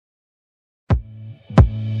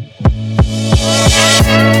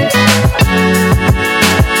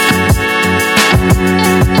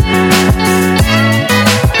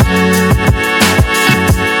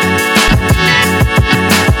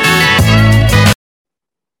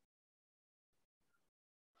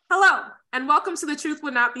welcome to The Truth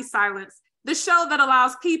Will Not Be Silenced, the show that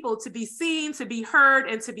allows people to be seen, to be heard,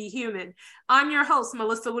 and to be human. I'm your host,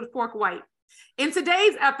 Melissa Woodfork White. In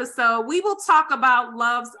today's episode, we will talk about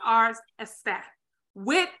Love's Art Aesthete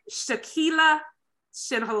with Shaquila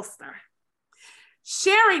Shinholster.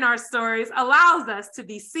 Sharing our stories allows us to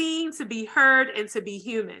be seen, to be heard, and to be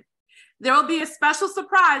human. There will be a special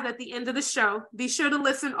surprise at the end of the show. Be sure to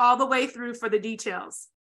listen all the way through for the details.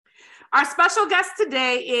 Our special guest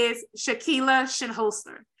today is Shaquila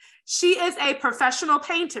Shinholster. She is a professional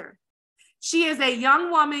painter. She is a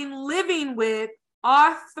young woman living with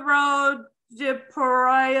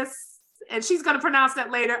arthrodiporitis, and she's going to pronounce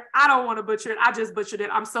that later. I don't want to butcher it. I just butchered it.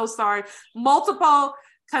 I'm so sorry. Multiple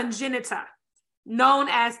congenita, known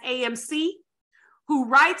as AMC, who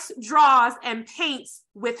writes, draws, and paints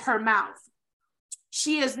with her mouth.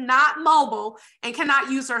 She is not mobile and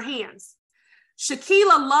cannot use her hands.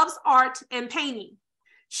 Shaquila loves art and painting.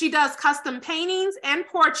 She does custom paintings and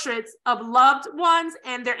portraits of loved ones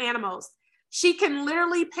and their animals. She can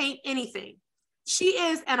literally paint anything. She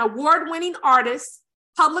is an award-winning artist,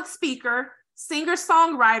 public speaker,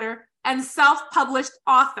 singer-songwriter, and self-published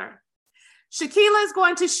author. Shaquila is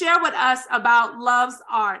going to share with us about Love's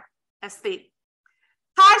Art Aesthete.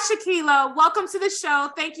 Hi, Shaquila. Welcome to the show.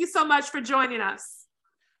 Thank you so much for joining us.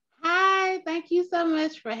 Hi, thank you so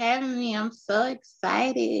much for having me. I'm so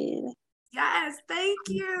excited. Yes, thank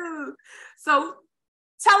you. So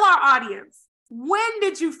tell our audience, when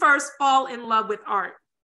did you first fall in love with art?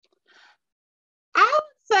 I would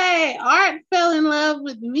say art fell in love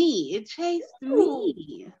with me. It chased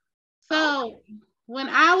me. So when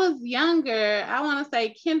I was younger, I want to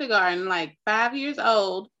say kindergarten, like 5 years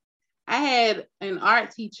old, I had an art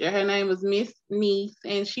teacher. Her name was Miss Neese,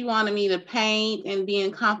 and she wanted me to paint and be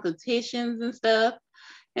in competitions and stuff.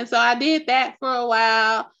 And so I did that for a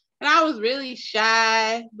while, and I was really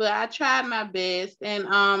shy, but I tried my best. And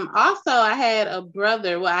also I had a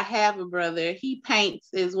brother. Well, I have a brother. He paints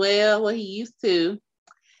as well. Well, he used to.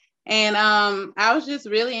 And I was just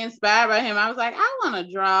really inspired by him. I was like, I want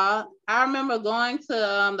to draw. I remember going to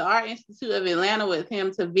the Art Institute of Atlanta with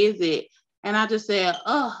him to visit, and I just said,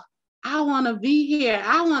 oh, I want to be here.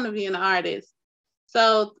 I want to be an artist.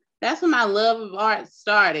 So that's when my love of art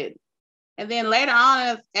started. And then later on,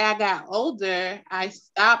 as I got older, I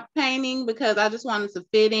stopped painting because I just wanted to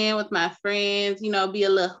fit in with my friends, you know, be a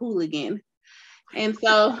little hooligan. And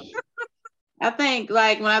so I think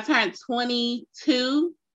like when I turned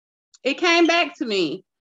 22, it came back to me.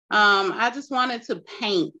 I just wanted to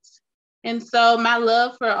paint. And so my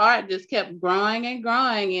love for art just kept growing and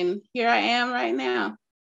growing. And here I am right now.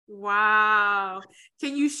 Wow.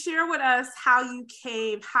 Can you share with us how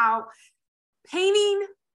painting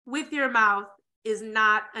with your mouth is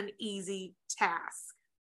not an easy task?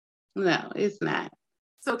 No, it's not.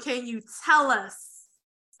 So can you tell us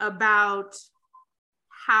about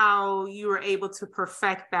how you were able to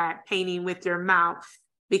perfect that painting with your mouth,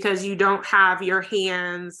 because you don't have your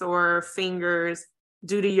hands or fingers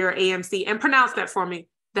due to your AMC? And pronounce that for me.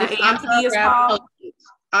 The AMC is called?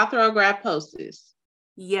 Arthrogryposis.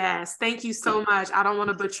 Yes, thank you so much. I don't want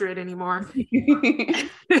to butcher it anymore.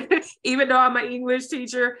 Even though I'm an English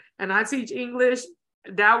teacher and I teach English,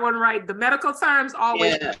 that one right, the medical terms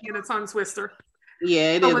always in a tongue twister.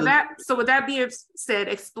 Yeah, it is. So with that being said,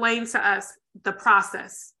 explain to us the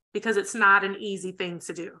process, because it's not an easy thing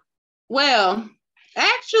to do. Well,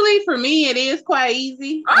 actually, for me, it is quite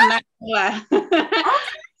easy. I'm not gonna lie.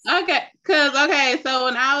 So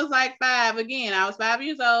when I was like 5, again, I was 5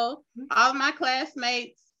 years old. All of my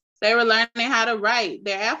classmates, they were learning how to write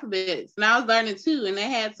their alphabets, and I was learning too. And they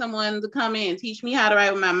had someone to come in and teach me how to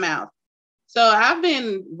write with my mouth. So I've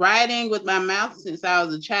been writing with my mouth since I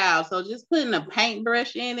was a child. So just putting a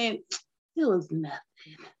paintbrush in it, it was nothing.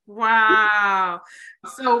 Wow.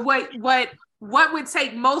 So what would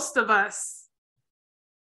take most of us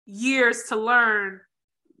years to learn?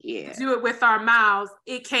 Yeah. Do it with our mouths.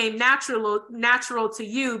 It came natural to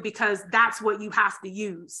you because that's what you have to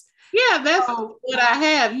use. Yeah, that's what I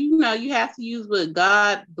have. You know, you have to use what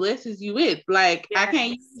God blesses you with. Like, yes. I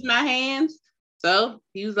can't use my hands. So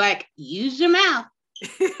he was like, use your mouth.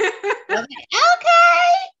 I was like,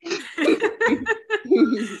 okay.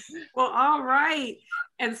 Well, all right.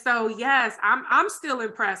 And so, yes, I'm still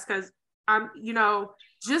impressed because I'm,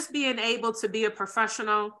 just being able to be a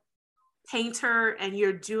professional painter and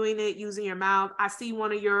you're doing it using your mouth. I see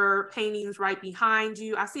one of your paintings right behind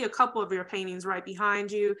you. I see a couple of your paintings right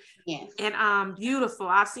behind you. Yes. And beautiful.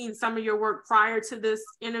 I've seen some of your work prior to this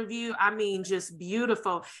interview. I mean, just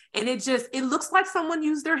beautiful. And it looks like someone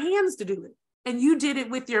used their hands to do it. And you did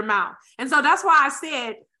it with your mouth. And so that's why I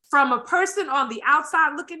said, from a person on the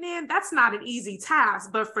outside looking in, that's not an easy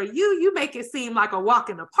task. But for you, you make it seem like a walk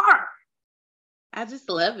in the park. I just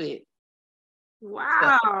love it.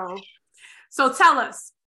 Wow. So tell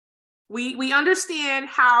us, we understand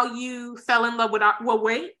how you fell in love with art. Well,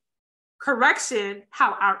 wait, correction,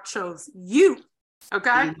 how art chose you.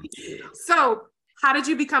 Okay. So how did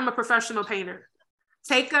you become a professional painter?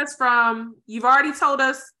 Take us from, you've already told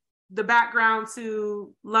us the background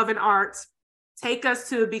to loving art. Take us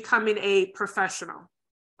to becoming a professional,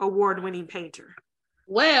 award-winning painter.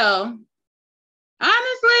 Well,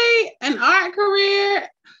 honestly, an art career,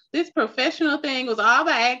 this professional thing was all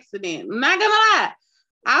by accident. I'm not gonna lie.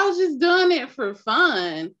 I was just doing it for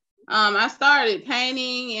fun. I started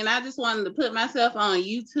painting and I just wanted to put myself on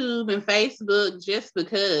YouTube and Facebook just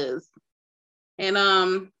because.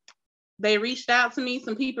 And they reached out to me.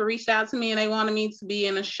 Some people reached out to me and they wanted me to be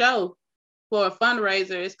in a show for a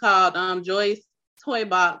fundraiser. It's called Joy's Toy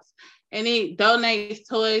Box, and it donates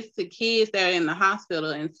toys to kids that are in the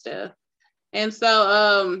hospital and stuff. And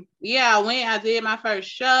so, yeah, I went, I did my first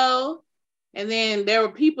show, and then there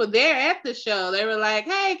were people there at the show. They were like,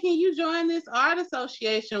 hey, can you join this art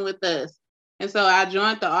association with us? And so I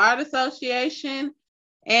joined the art association,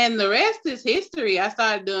 and the rest is history. I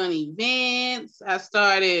started doing events. I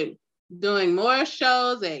started doing more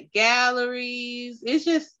shows at galleries. It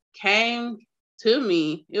just came to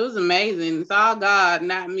me. It was amazing. It's all God,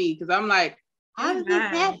 not me. Because I'm like, how did this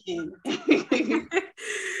happen?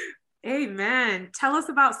 Amen. Tell us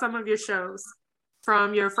about some of your shows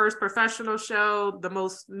from your first professional show, the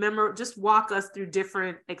most memorable. Just walk us through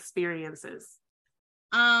different experiences.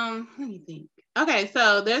 Let me think. Okay,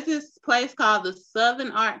 so there's this place called the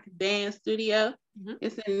Southern Art Dance Studio. Mm-hmm.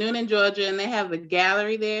 It's in Noonan, Georgia, and they have a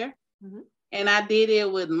gallery there. Mm-hmm. And I did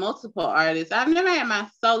it with multiple artists. I've never had my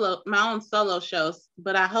own solo shows,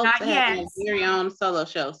 but I hope to have my very own solo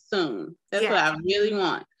show soon. That's what I really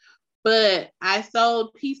want. But I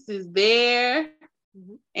sold pieces there.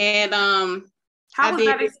 Mm-hmm. And how was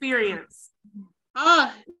that experience?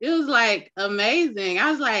 Oh, it was like amazing.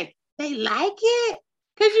 I was like, they like it?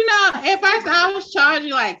 Because, you know, at first I was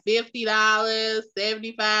charging like $50,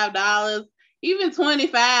 $75, even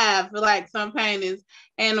 $25 for like some paintings.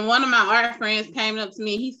 And one of my art friends came up to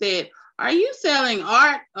me. He said, are you selling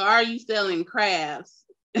art or are you selling crafts?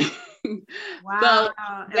 Wow. So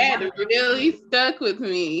that really stuck with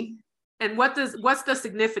me. And what's the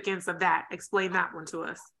significance of that? Explain that one to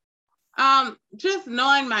us. Just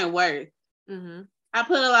knowing my worth. Mm-hmm. I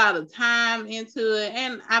put a lot of time into it,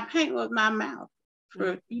 and I paint with my mouth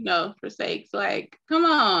for sakes. Like, come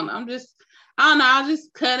on, I don't know, I was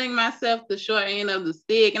just cutting myself the short end of the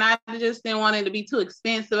stick, and I just didn't want it to be too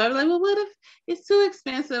expensive. I was like, well, what if it's too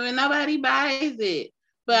expensive and nobody buys it?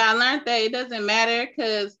 But I learned that it doesn't matter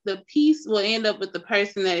because the piece will end up with the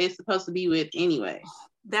person that it's supposed to be with anyway.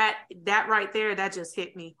 That right there, that just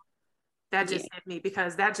hit me. That just hit me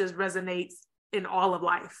because that just resonates in all of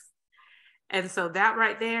life. And so that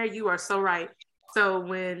right there, you are so right. So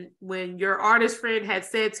when your artist friend had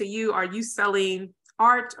said to you, are you selling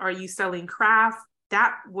art? Are you selling craft?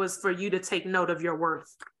 That was for you to take note of your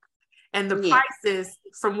worth. And the prices,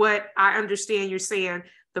 from what I understand you're saying,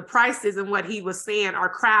 the prices and what he was saying are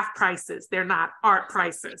craft prices. They're not art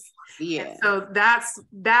prices. Yeah. And so that's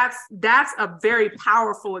a very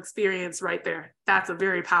powerful experience right there. That's a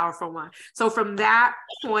very powerful one. So from that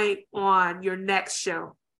point on, your next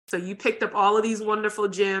show, so you picked up all of these wonderful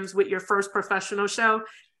gems with your first professional show.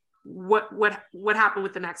 What happened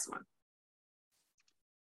with the next one?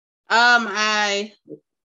 I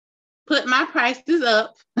put my prices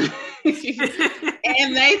up and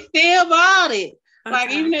they still bought it. Okay.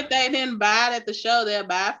 Like, even if they didn't buy it at the show, they'll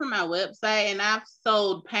buy it from my website. And I've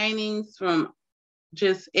sold paintings from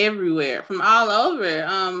just everywhere, from all over.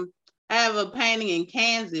 I have a painting in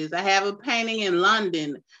Kansas. I have a painting in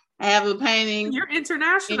London. I have a painting. You're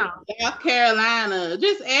international. In South Carolina,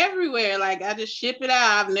 just everywhere. Like, I just ship it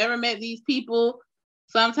out. I've never met these people.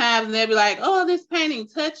 Sometimes they'll be like, oh, this painting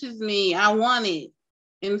touches me. I want it.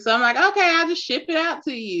 And so I'm like, okay, I'll just ship it out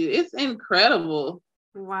to you. It's incredible.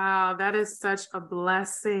 Wow, that is such a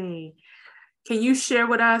blessing. Can you share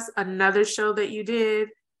with us another show that you did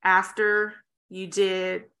after you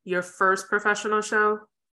did your first professional show?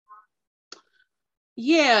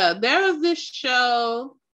 Yeah, there was this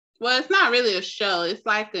show. Well, it's not really a show. It's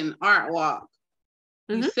like an art walk.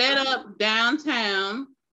 Mm-hmm. You set up downtown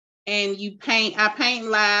and you paint. I paint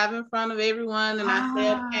live in front of everyone, and I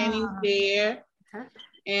sell paintings there. Okay.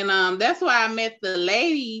 And that's why I met the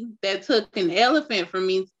lady that took an elephant from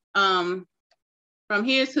me from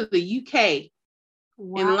here to the UK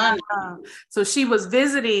in London. So she was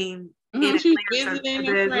visiting in She was Atlanta, visiting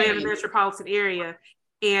a the Atlanta friend. metropolitan area,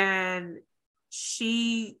 and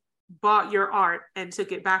she bought your art and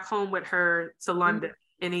took it back home with her to London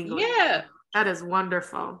in England. Yeah. That is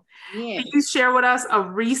wonderful. Yeah. Can you share with us a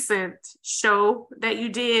recent show that you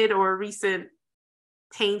did or a recent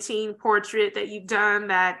painting portrait that you've done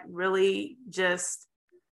that really just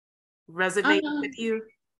resonates with you?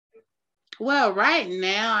 Well, right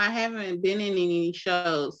now I haven't been in any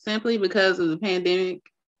shows simply because of the pandemic.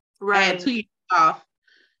 Right. I had 2 years off,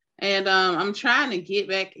 and I'm trying to get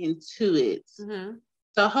back into it. Mm-hmm.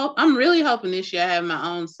 So I'm really hoping this year I have my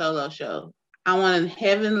own solo show. I want a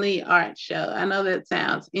heavenly art show. I know that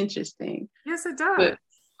sounds interesting. Yes, it does.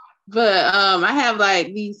 But I have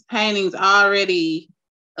like these paintings already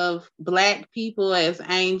of Black people as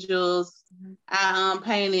angels. Mm-hmm. I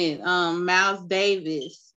painted Miles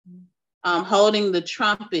Davis holding the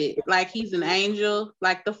trumpet like he's an angel,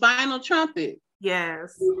 like the final trumpet.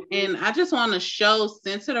 Yes. And I just want a show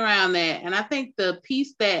centered around that. And I think the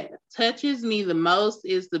piece that touches me the most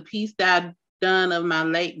is the piece that I've done of my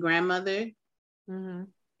late grandmother. Mm-hmm.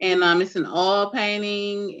 And it's an oil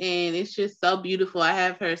painting, and it's just so beautiful. I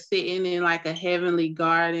have her sitting in like a heavenly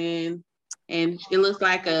garden, and it looks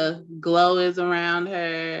like a glow is around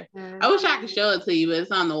her. I wish I could show it to you, but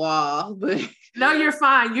it's on the wall. But no, you're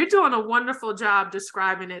fine. You're doing a wonderful job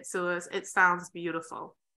describing it to us. It sounds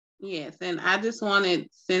beautiful. Yes, and I just want it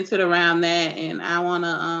centered around that, and I want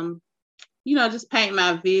to, just paint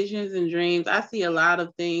my visions and dreams. I see a lot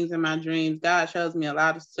of things in my dreams. God shows me a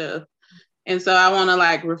lot of stuff. And so I want to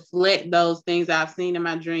like reflect those things I've seen in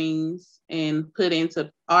my dreams and put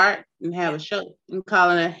into art and have a show and call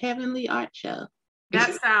it a heavenly art show.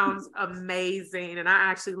 That sounds amazing. And I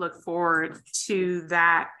actually look forward to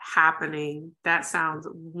that happening. That sounds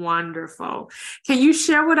wonderful. Can you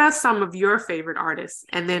share with us some of your favorite artists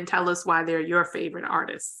and then tell us why they're your favorite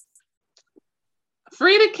artists?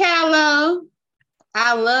 Frida Kahlo.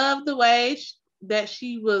 I love the way that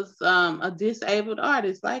she was a disabled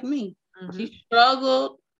artist like me. Mm-hmm. She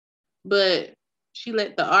struggled, but she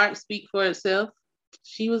let the art speak for itself.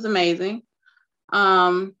 She was amazing.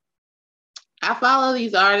 I follow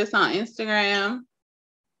these artists on Instagram.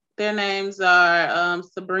 Their names are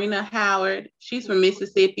Sabrina Howard. She's from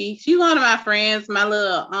Mississippi. She's one of my friends, my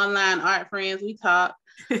little online art friends. We talk.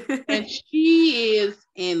 And she is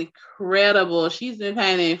incredible. She's been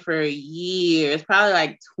painting for years, probably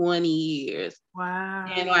like 20 years. Wow.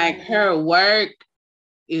 And like her work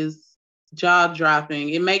is jaw-dropping.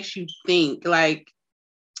 It makes you think. Like,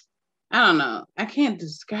 I don't know. I can't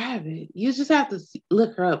describe it. You just have to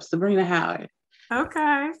look her up, Sabrina Howard.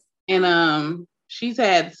 Okay. And she's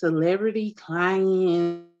had celebrity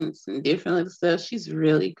clients and different little stuff. She's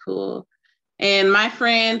really cool. And my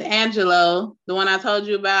friend Angelo, the one I told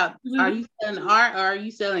you about, are you selling art or are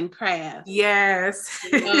you selling crafts? Yes.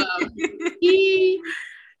 He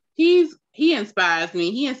inspires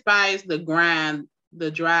me. He inspires the grind,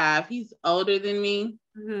 the drive. He's older than me.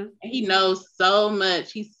 Mm-hmm. He knows so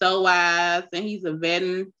much. He's so wise, and he's a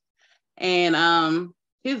veteran. And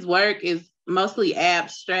his work is mostly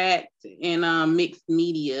abstract and mixed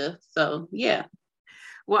media. So yeah.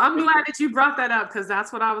 Well, I'm glad that you brought that up because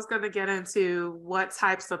that's what I was going to get into. What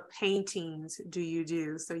types of paintings do you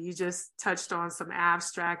do? So you just touched on some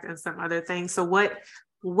abstract and some other things. So what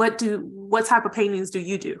type of paintings do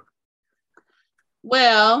you do?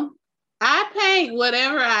 Well, I paint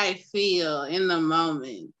whatever I feel in the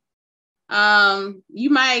moment. You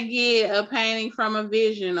might get a painting from a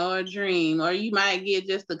vision or a dream, or you might get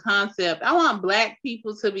just a concept. I want Black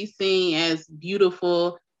people to be seen as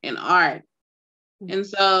beautiful in art. And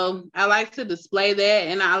so I like to display that.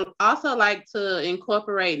 And I also like to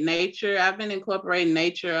incorporate nature. I've been incorporating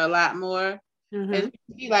nature a lot more. Mm-hmm. As you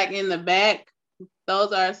see, like in the back,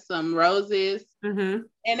 those are some roses. Mm-hmm.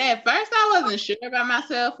 And at first I wasn't sure about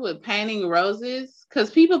myself with painting roses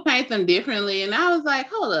because people paint them differently. And I was like,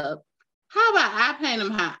 hold up, how about I paint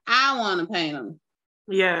them how I want to paint them?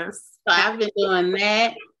 Yes. So I've been doing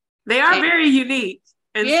that. They are very unique.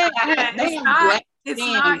 And yeah, so it's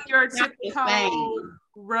not your typical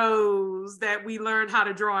rose that we learn how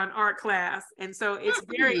to draw in art class. And so it's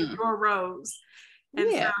very your rose.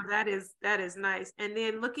 And so that is nice. And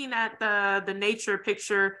then looking at the nature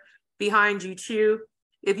picture behind you too,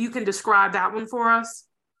 if you can describe that one for us.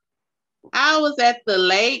 I was at the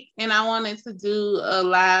lake and I wanted to do a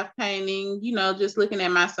live painting, just looking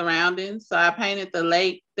at my surroundings. So I painted the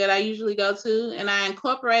lake that I usually go to, and I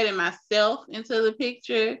incorporated myself into the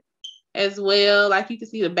picture as well. Like you can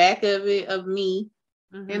see the back of it, of me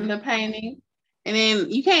in the painting. And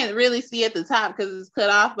then you can't really see at the top because it's cut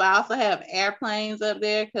off, but I also have airplanes up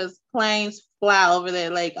there because planes fly over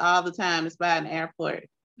that lake all the time. It's by an airport.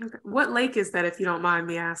 Okay. What lake is that, if you don't mind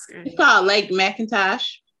me asking? It's called Lake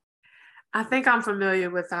McIntosh. I think I'm familiar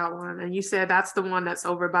with that one. And you said that's the one that's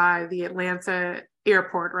over by the Atlanta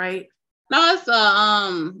airport, right? No,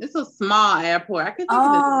 it's a small airport. I can think of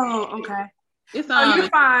Oh, okay. It's Oh, you're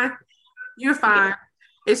fine. You're fine. Yeah.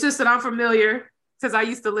 It's just that I'm familiar because I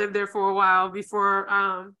used to live there for a while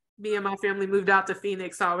before me and my family moved out to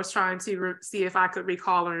Phoenix. So I was trying to see if I could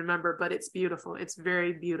recall and remember, but it's beautiful. It's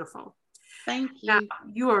very beautiful. Thank you. Now,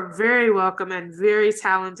 you are very welcome and very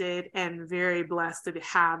talented and very blessed to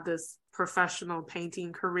have this professional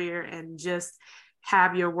painting career and just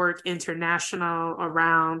have your work international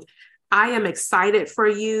around. I am excited for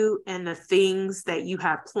you and the things that you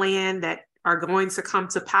have planned that are going to come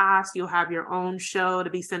to pass. You'll have your own show to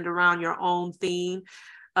be centered around your own theme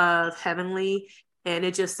of heavenly, and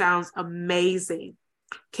it just sounds amazing.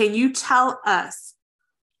 Can you tell us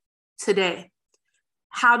today,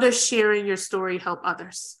 how does sharing your story help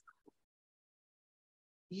others?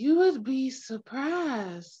 You would be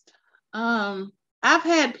surprised. I've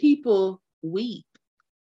had people weep.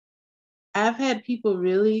 I've had people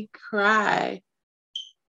really cry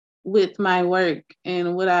with my work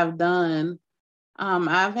and what I've done.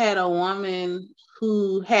 I've had a woman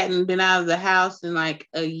who hadn't been out of the house in like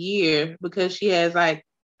a year because she has like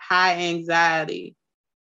high anxiety.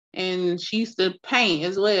 And she used to paint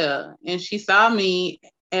as well. And she saw me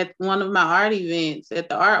at one of my art events at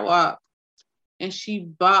the art walk. And she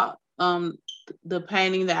bought the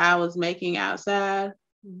painting that I was making outside.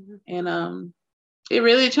 Mm-hmm. And it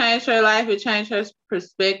really changed her life. It changed her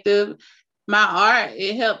perspective. My art,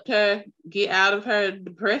 it helped her get out of her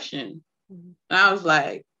depression. Mm-hmm. And I was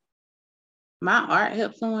like, my art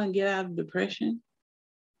helped someone get out of depression?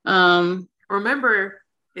 Remember,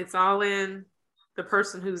 it's all in the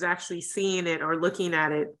person who's actually seeing it or looking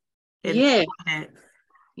at it. Yes.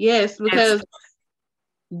 Yes, because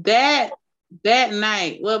that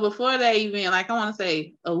night, well, before that event, like I want to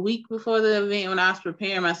say a week before the event, when I was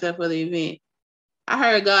preparing myself for the event, I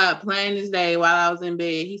heard God plain as day while I was in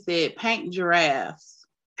bed. He said, paint giraffes.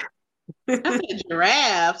 I said,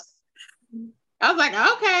 giraffes? I was like,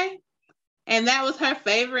 okay. And that was her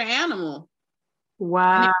favorite animal.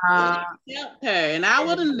 Wow. And it helped her. And I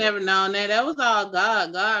would have never known that. That was all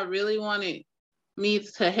God. God really wanted me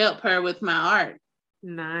to help her with my art.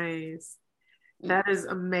 Nice. That is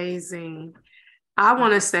amazing. I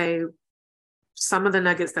want to say some of the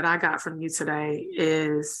nuggets that I got from you today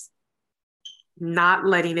is not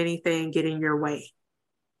letting anything get in your way.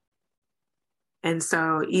 And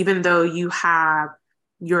so even though you have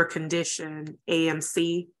your condition,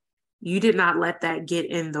 AMC, you did not let that get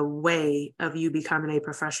in the way of you becoming a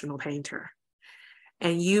professional painter.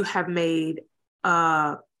 And you have made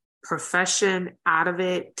a profession out of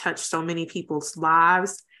it, touched so many people's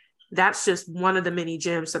lives. That's just one of the many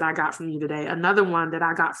gems that I got from you today. Another one that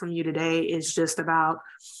I got from you today is just about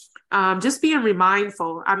just being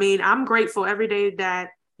remindful. I mean, I'm grateful every day that,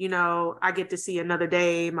 you know, I get to see another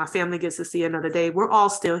day. My family gets to see another day. We're all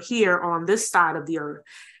still here on this side of the earth.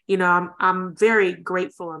 You know, I'm very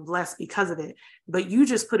grateful and blessed because of it. But you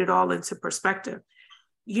just put it all into perspective.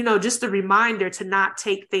 You know, just a reminder to not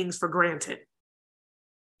take things for granted.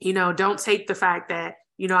 You know, don't take the fact that,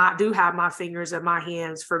 you know, I do have my fingers and my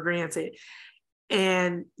hands for granted.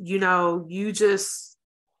 And, you know,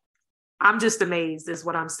 I'm just amazed is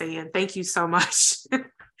what I'm saying. Thank you so much.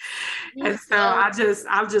 And so I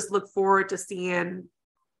just look forward to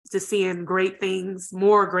seeing great things,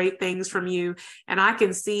 more great things from you. And I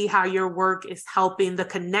can see how your work is helping the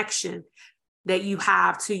connection that you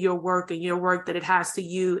have to your work and your work that it has to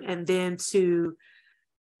you, and then to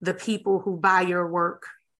the people who buy your work.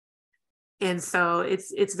 And so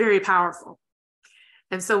it's very powerful.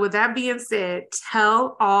 And so with that being said,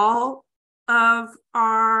 tell all of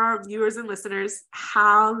our viewers and listeners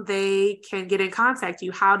how they can get in contact with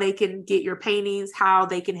you, how they can get your paintings, how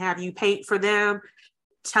they can have you paint for them.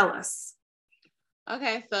 Tell us.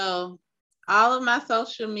 Okay, so all of my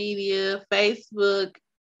social media, Facebook,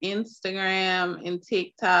 Instagram, and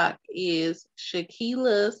TikTok is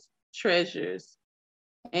Shakeyla's Treasures.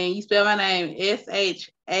 And you spell my name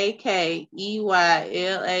SHAKEYLAS,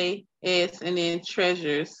 and then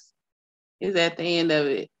Treasures is at the end of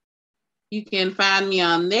it. You can find me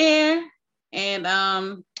on there. And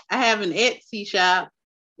I have an Etsy shop,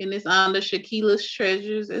 and it's under Shakeyla's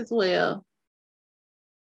Treasures as well.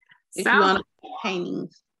 If you want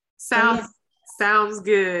paintings. Sounds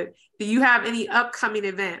good. Do you have any upcoming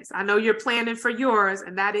events? I know you're planning for yours,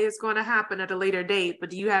 and that is going to happen at a later date,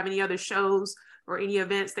 but do you have any other shows or any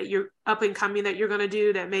events that you're up and coming that you're going to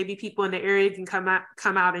do that maybe people in the area can come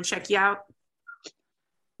out and check you out?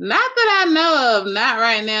 Not that I know of. Not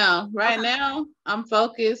right now. Right now, I'm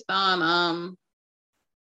focused on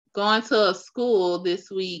going to a school this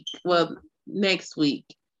week. Well, next week.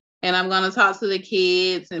 And I'm going to talk to the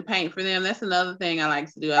kids and paint for them. That's another thing I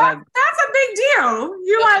like to do. That's a big deal.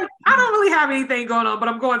 You're like, I don't really have anything going on, but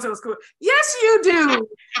I'm going to a school. Yes, you do.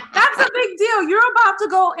 That's a big deal. You're about to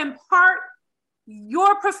go impart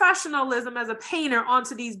your professionalism as a painter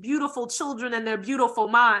onto these beautiful children and their beautiful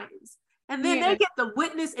minds. And then they get to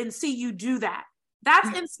witness and see you do that.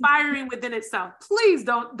 That's inspiring within itself. Please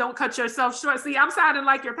don't cut yourself short. See, I'm sounding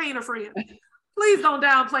like your painter friend. Please don't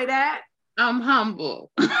downplay that. I'm humble.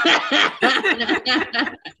 So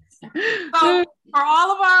for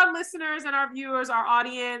all of our listeners and our viewers, our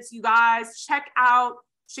audience, you guys, check out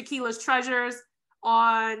Shaquila's Treasures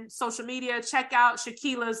on social media. Check out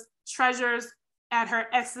Shaquila's Treasures at her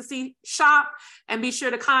Aesthete shop and be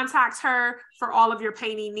sure to contact her for all of your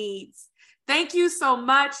painting needs. Thank you so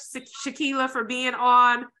much, Shaquila, for being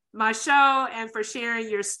on my show and for sharing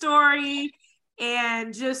your story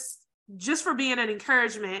and just for being an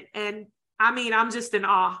encouragement. And I mean, I'm just in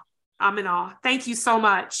awe. I'm in awe. Thank you so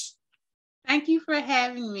much. Thank you for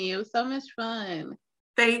having me. It was so much fun.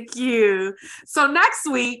 Thank you. So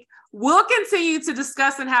next week, we'll continue to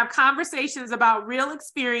discuss and have conversations about real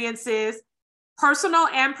experiences, personal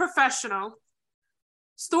and professional,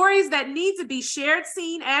 stories that need to be shared,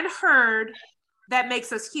 seen, and heard that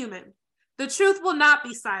makes us human. The truth will not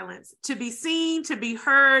be silenced, to be seen, to be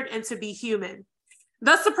heard, and to be human.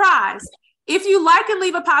 The surprise. If you like and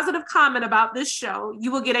leave a positive comment about this show,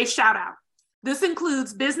 you will get a shout out. This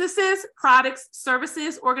includes businesses, products,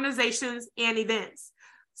 services, organizations, and events.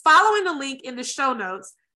 Following the link in the show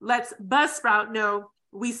notes lets Buzzsprout know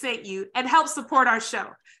we sent you and help support our show.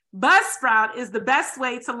 Buzzsprout is the best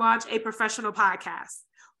way to launch a professional podcast.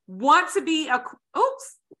 Want to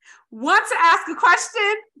ask a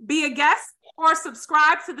question, be a guest, or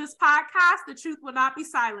subscribe to this podcast, The Truth Will Not Be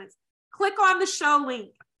Silenced. Click on the show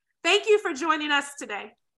link. Thank you for joining us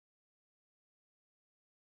today.